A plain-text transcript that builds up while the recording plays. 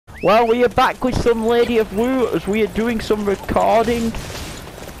Well, we are back with some Lady of Wu as we are doing some recording.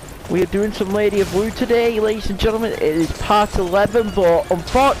 We are doing some Lady of Wu today, ladies and gentlemen. It is part 11, but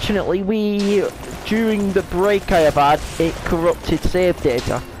unfortunately during the break I have had, it corrupted save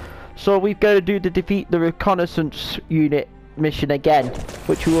data. So we've got to do the defeat the reconnaissance unit mission again,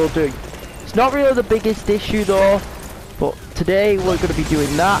 which we will do. It's not really the biggest issue though, but today we're going to be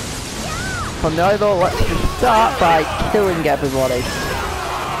doing that. For now though, let's just start by killing everybody.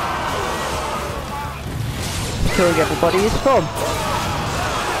 Killing everybody is fun.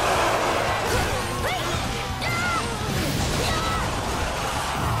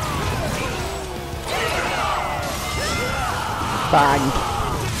 Bang.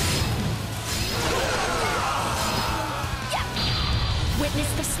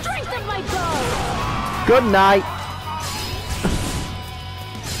 Witness the strength of my bow. Good night.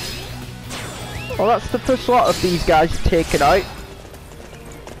 Well, that's the first lot of these guys taken out.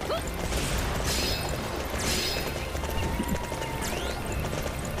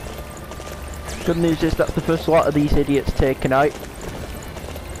 Good news is that's the first lot of these idiots taken out.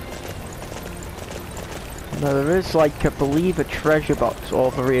 Now there is, like, I believe, a treasure box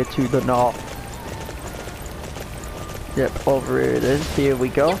over here to the north. Yep, over here it is. Here we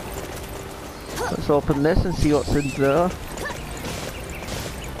go. Let's open this and see what's in there.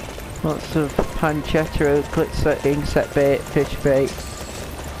 Lots of pancetta, glitzer, insect bait, fish bait.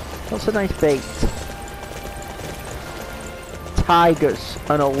 Lots of nice bait. Tigers,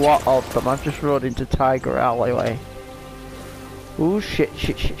 and a lot of them. I've just rode into Tiger Alleyway. Ooh, shit.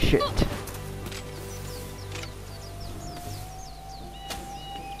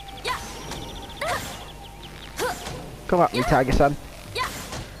 Come at me, Tiger-san.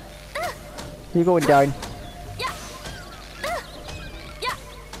 You're going down.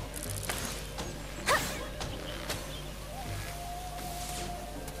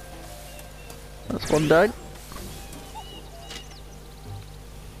 That's one down.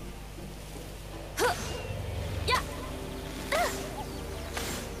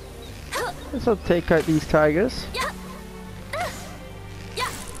 Let's take out these tigers.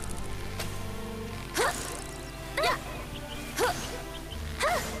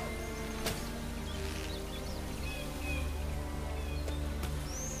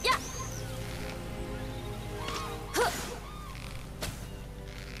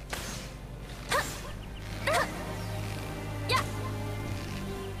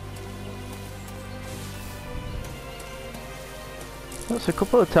 That's a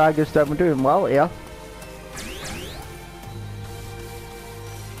couple of tigers that we're doing well here.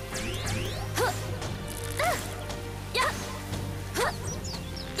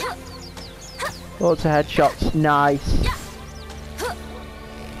 Lots of headshots, nice.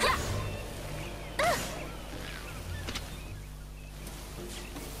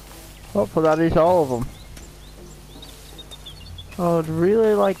 Hopefully that is all of them. I would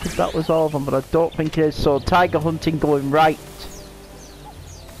really like if that was all of them, but I don't think it is, so tiger hunting going right.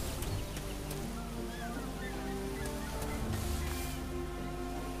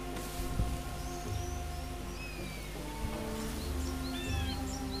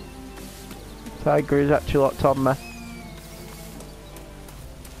 Tiger is actually locked on me.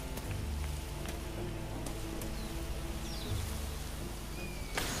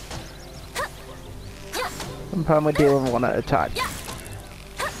 Sometimes we're dealing one at a time.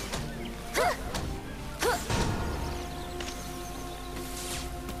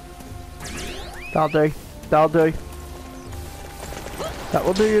 That'll do. That'll do. That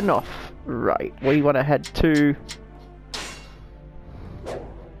will do enough. Right, we want to head to...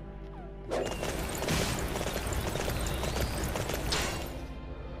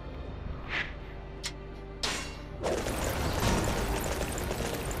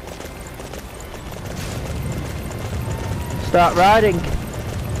 Start riding.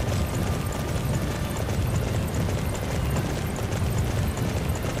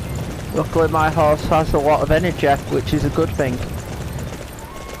 Luckily my horse has a lot of energy, which is a good thing.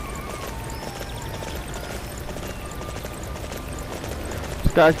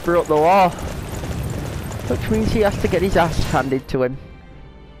 This guy's broke the law, which means he has to get his ass handed to him,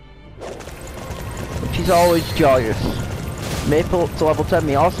 which is always joyous. Maple up to level 10,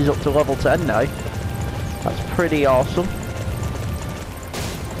 my horse is up to level 10 now. That's pretty awesome.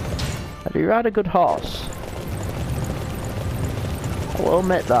 I do ride a good horse. I will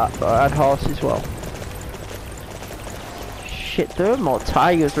admit that, but I had horse as well. Shit, there are more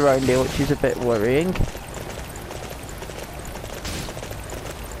tigers around here, which is a bit worrying.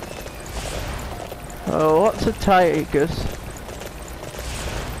 Oh, lots of tigers.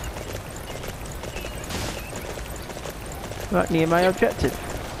 Right near my objective.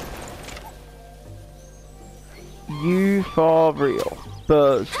 You for real.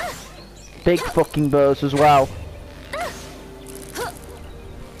 Birds. Big fucking birds as well.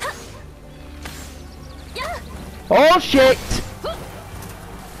 Oh shit!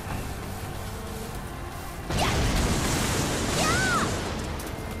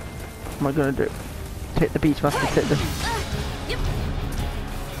 What am I gonna do? Take the Beastmaster, take the...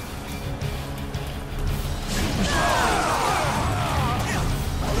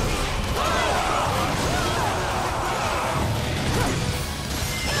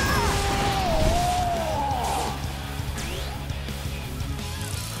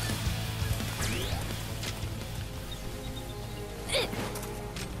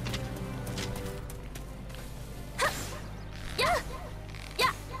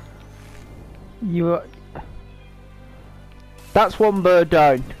 That's one bird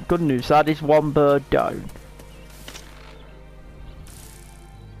down. Good news, that is one bird down.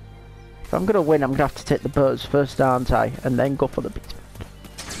 If I'm gonna win, I'm gonna have to take the birds first, aren't I? And then go for the beast.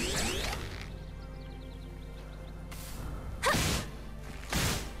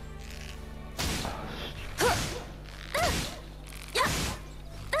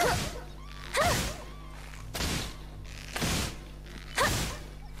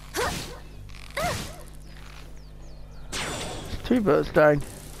 Two birds down.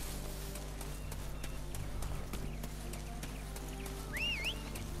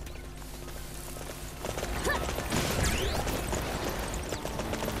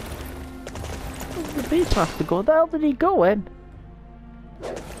 The Beastmaster go? Where the hell did he go in?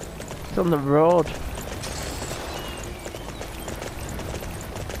 He's on the road.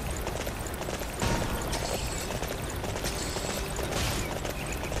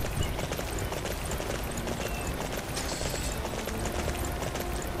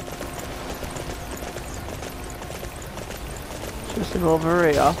 Just him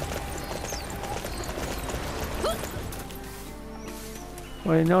over here.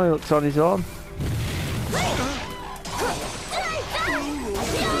 Well, you know he looks on his own.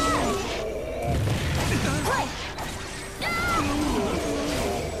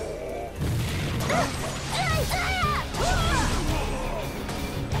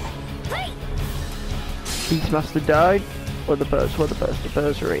 Beastmaster died. Where the birds? Where the birds? The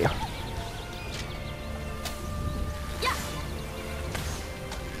birds are here.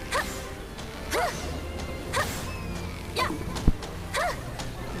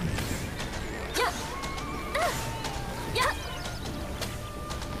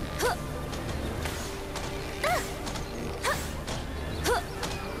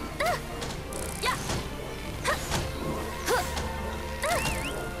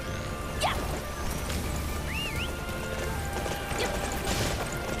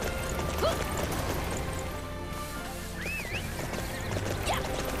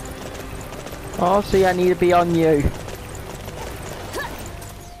 Oh, see, I need to be on you.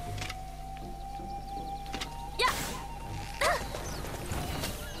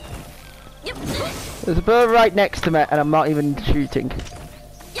 There's a bird right next to me, and I'm not even shooting.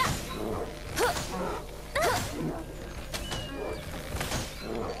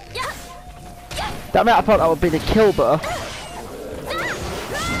 Damn it, I thought that would be the kill bird.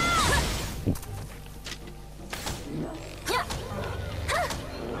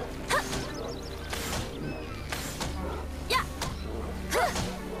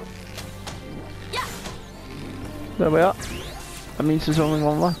 There we are. That means there's only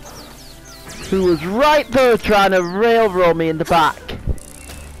one left. Who was right there trying to railroad me in the back.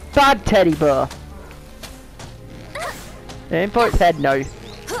 Bad teddy bear. Aim for its head now.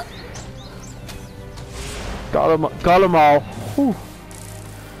 Got them all. Whew.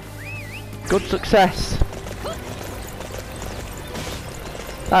 Good success.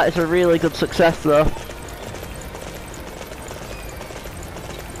 That is a really good success though.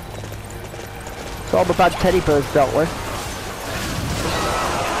 So all the bad teddy bears dealt with.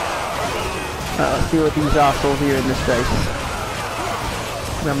 Right, let's deal with these arseholes here in this base.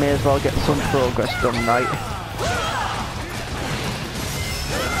 I may as well get some progress done, right?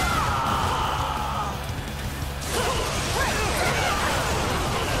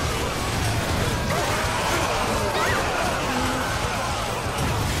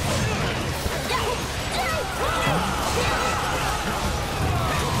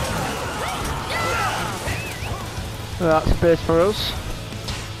 That's space for us.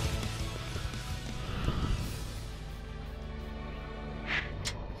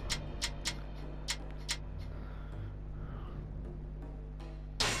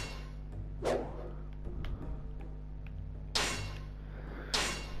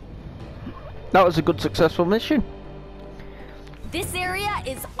 That was a good successful mission. This area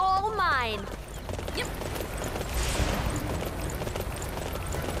is all mine. Yep.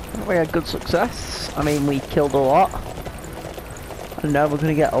 We had good success. I mean, we killed a lot. And now we're going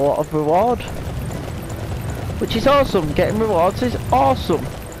to get a lot of reward. Which is awesome. Getting rewards is awesome.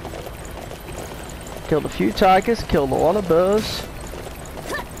 Killed a few tigers, killed a lot of bears.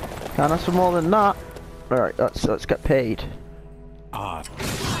 Can't ask for more than that. Alright, let's get paid.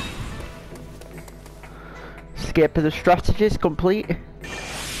 Escape of the strategist complete.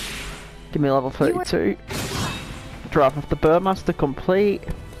 Give me level 32. Draft of the Burmaster complete.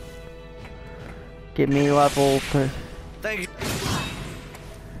 Give me level 3. Thank you.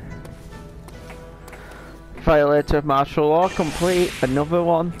 Violator of martial law complete. Another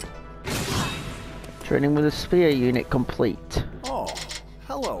one. Training with a spear unit complete. Oh,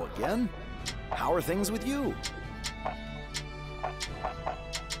 hello again. How are things with you?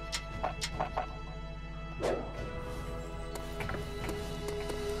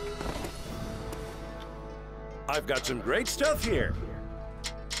 I've got some great stuff here.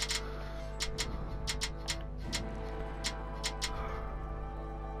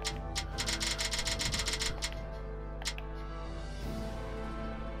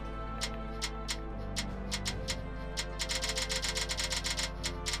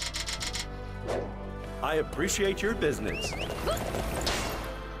 I appreciate your business.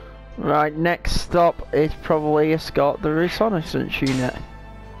 Right, next stop is probably escort the reconnaissance unit.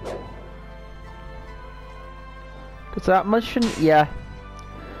 Cause that mission, yeah.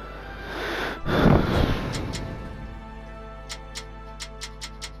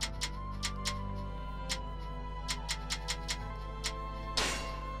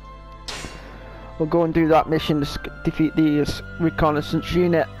 We'll go and do that mission to defeat the reconnaissance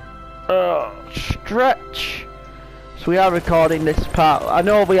unit. Stretch! So we are recording this part. I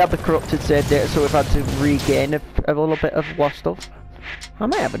know we have the corrupted save data, so we've had to regain a little bit of lost stuff. I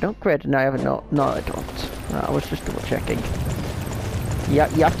may have an upgrade and I haven't. No, I don't. Right, I was just double checking. Yeah,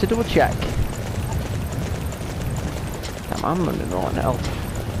 you have to double check. Damn, I'm running low on health.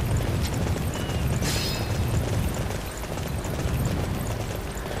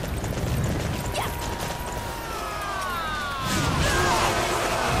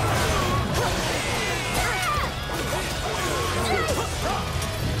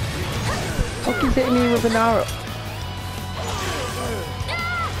 Fucking hitting me with an arrow.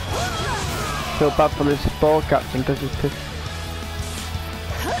 Feel bad for this ball captain because he's pissed.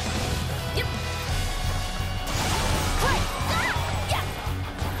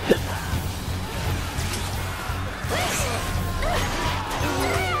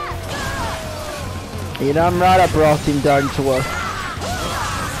 You know, I'm right, I brought him down to earth.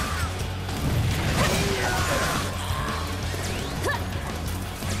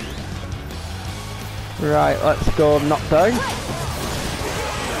 Right, let's go knock down.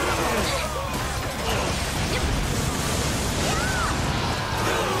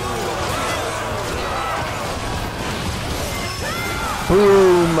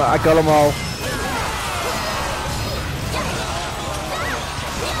 Boom! I got them all.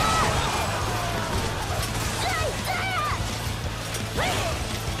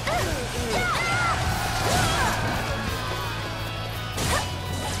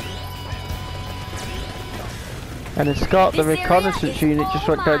 And escort the reconnaissance unit just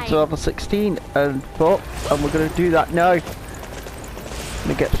went down to level 16 and we're going to do that now.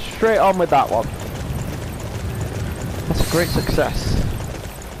 Gonna get straight on with that one. That's a great success.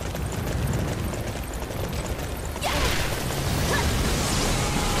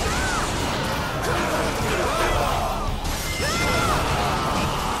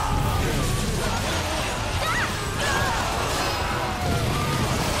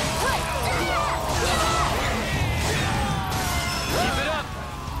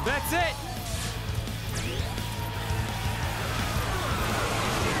 That's it!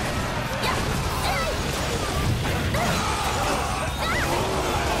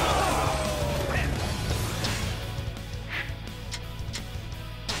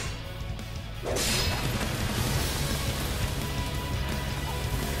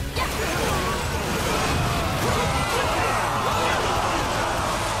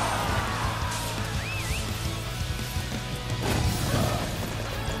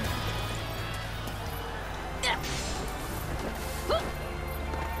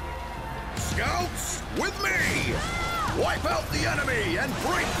 Scouts, with me! Wipe out the enemy and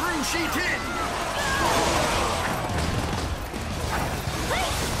break through Shitin!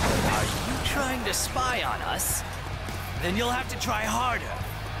 Are you trying to spy on us? Then you'll have to try harder.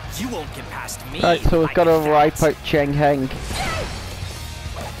 You won't get past me. Right, so we've got to wipe out Cheng Heng.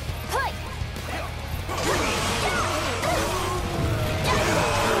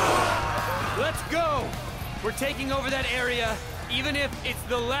 Let's go! We're taking over that area even if it's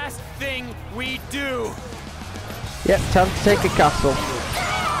the last thing we do. Yep, time to take a castle.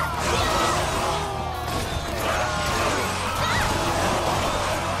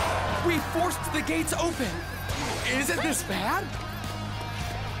 We forced the gates open. Isn't this bad?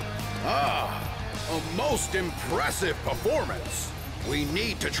 Ah, a most impressive performance. We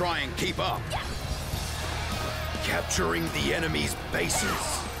need to try and keep up. Capturing the enemy's bases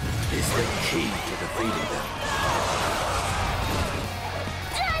is the key to defeating them.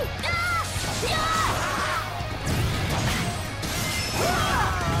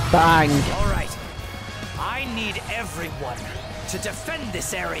 Bang! All right. I need everyone to defend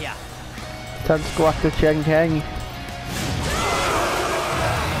this area. Time to go after Chen Keng.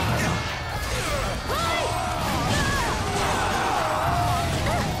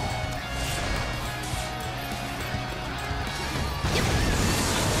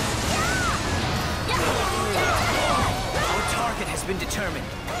 Our target has been determined.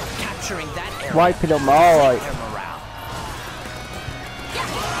 Capturing that area. Wiping them all will out. raise their morale.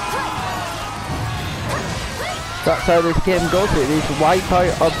 That's how this game goes. It is wipe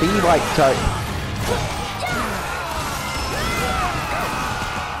out or be wiped out.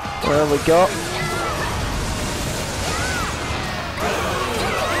 There we go.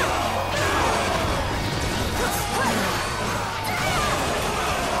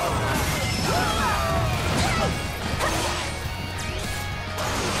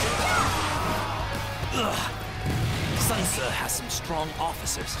 Sun Tzu has some strong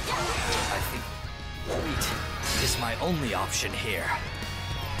officers. I think wheat is my only option here.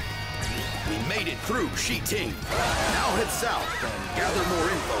 We made it through Shiting. Now head south and gather more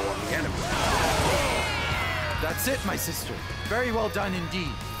info on the enemy. That's it, my sister. Very well done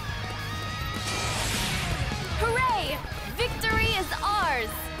indeed. Hooray! Victory is ours!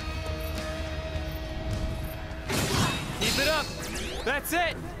 Keep it up. That's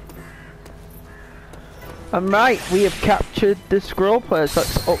it. And right, we have captured the scroll players.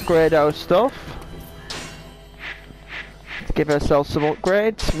 Let's upgrade our stuff. Let's give ourselves some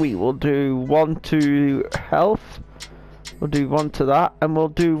upgrades. We will do 1 to health. We'll do 1 to that, and we'll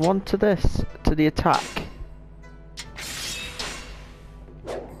do 1 to this, to the attack.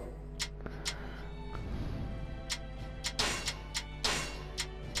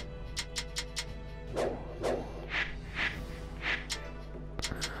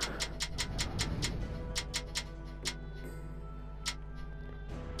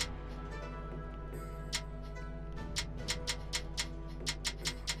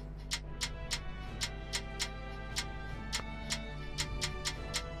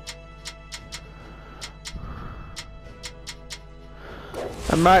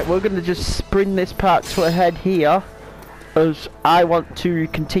 And right, we're going to just bring this part to a head here, as I want to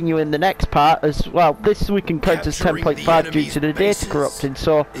continue in the next part as well. This we can count as 10.5 due to the data corrupting,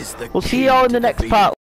 so we'll see you all in the next part.